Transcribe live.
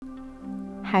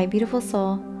Hi, beautiful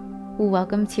soul.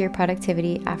 Welcome to your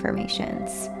productivity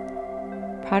affirmations.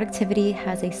 Productivity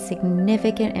has a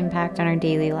significant impact on our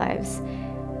daily lives.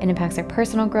 It impacts our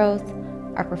personal growth,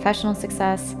 our professional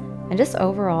success, and just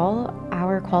overall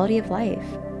our quality of life.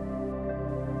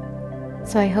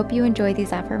 So I hope you enjoy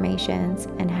these affirmations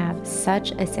and have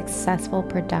such a successful,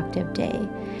 productive day.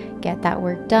 Get that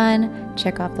work done,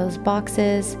 check off those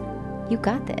boxes. You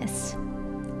got this.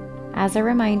 As a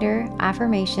reminder,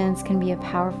 affirmations can be a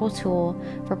powerful tool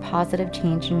for positive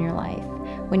change in your life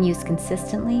when used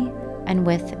consistently and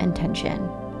with intention.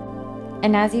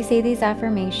 And as you say these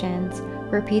affirmations,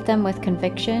 repeat them with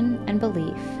conviction and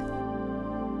belief.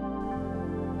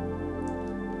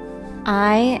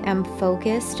 I am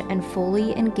focused and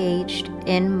fully engaged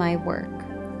in my work.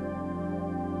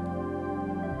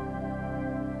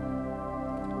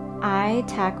 I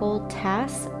tackle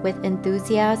tasks with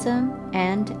enthusiasm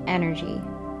and energy.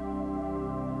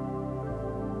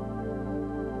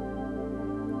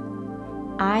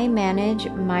 I manage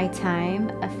my time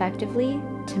effectively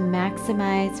to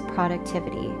maximize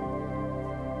productivity.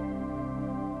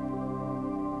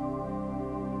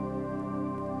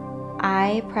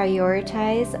 I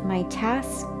prioritize my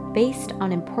tasks based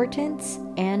on importance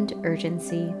and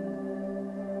urgency.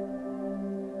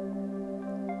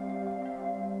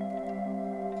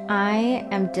 I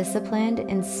am disciplined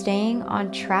in staying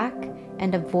on track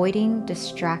and avoiding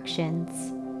distractions.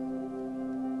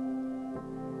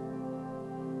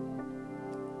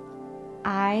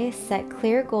 I set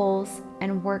clear goals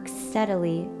and work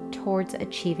steadily towards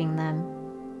achieving them.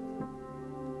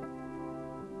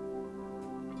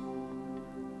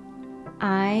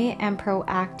 I am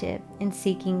proactive in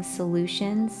seeking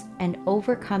solutions and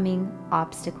overcoming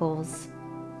obstacles.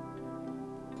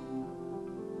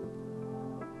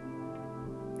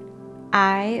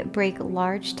 I break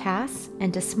large tasks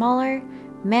into smaller,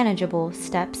 manageable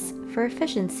steps for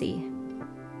efficiency.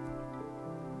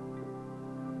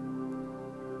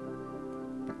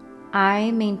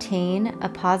 I maintain a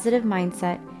positive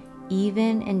mindset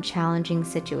even in challenging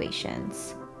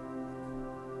situations.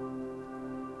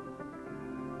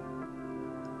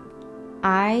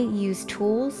 I use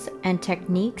tools and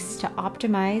techniques to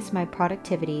optimize my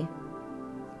productivity.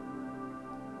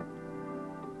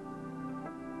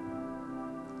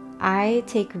 I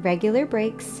take regular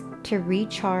breaks to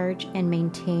recharge and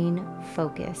maintain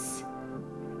focus.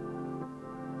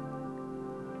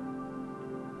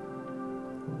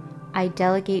 I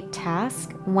delegate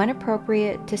tasks when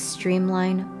appropriate to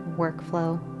streamline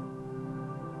workflow.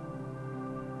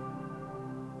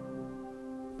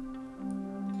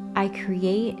 I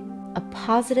create a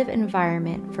positive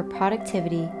environment for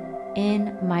productivity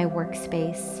in my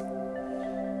workspace.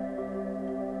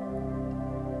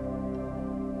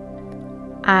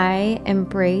 I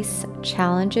embrace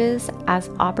challenges as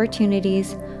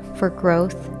opportunities for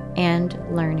growth and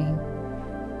learning.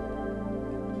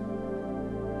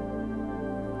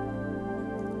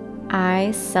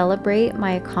 I celebrate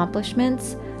my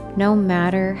accomplishments no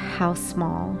matter how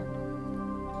small.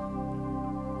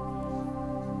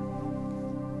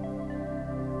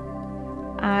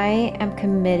 I am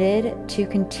committed to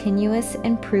continuous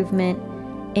improvement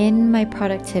in my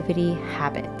productivity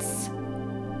habits.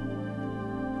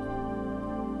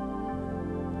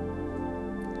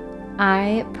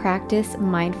 I practice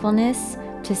mindfulness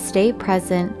to stay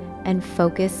present and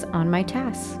focus on my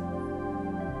tasks.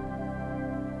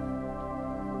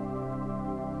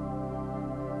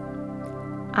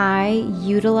 I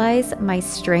utilize my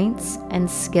strengths and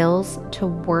skills to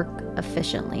work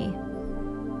efficiently.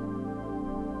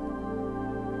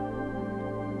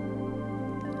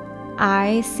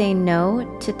 I say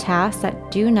no to tasks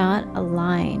that do not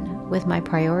align with my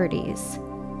priorities.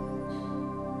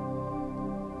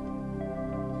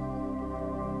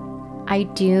 I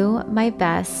do my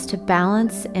best to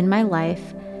balance in my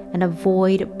life and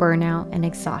avoid burnout and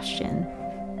exhaustion.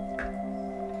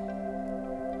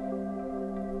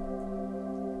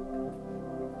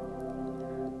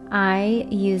 I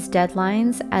use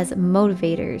deadlines as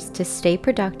motivators to stay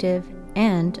productive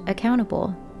and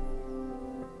accountable.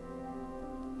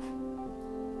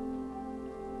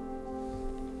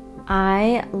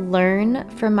 I learn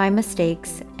from my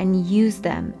mistakes and use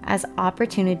them as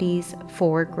opportunities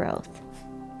for growth.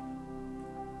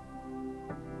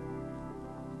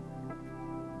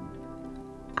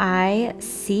 I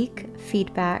seek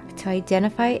feedback to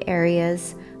identify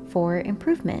areas for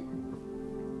improvement.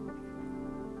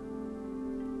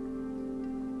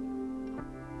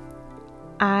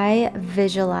 I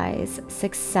visualize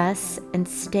success and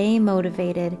stay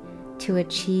motivated to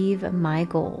achieve my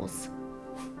goals.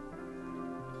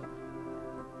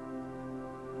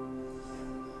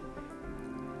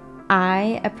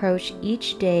 I approach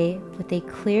each day with a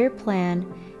clear plan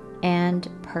and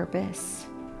purpose.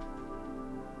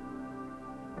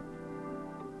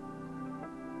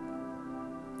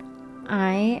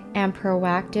 I am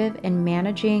proactive in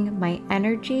managing my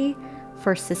energy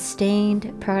for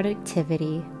sustained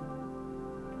productivity.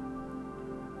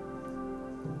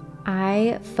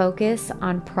 I focus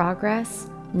on progress,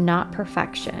 not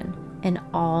perfection, in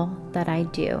all that I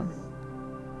do.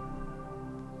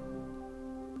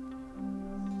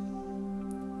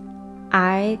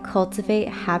 I cultivate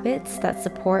habits that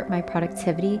support my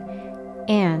productivity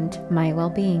and my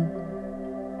well-being.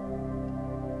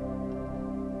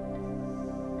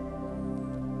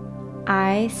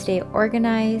 I stay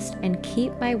organized and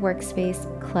keep my workspace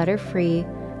clutter-free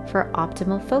for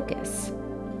optimal focus.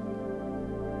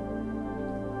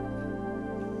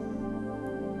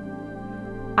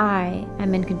 I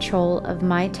am in control of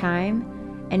my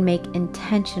time and make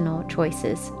intentional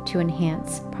choices to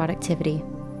enhance productivity.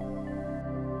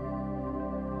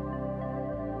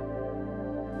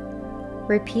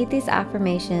 Repeat these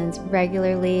affirmations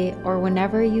regularly or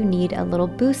whenever you need a little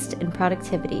boost in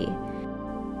productivity.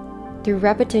 Through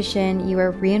repetition, you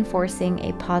are reinforcing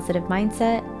a positive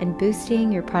mindset and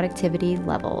boosting your productivity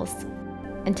levels.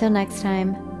 Until next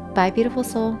time, bye, beautiful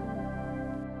soul.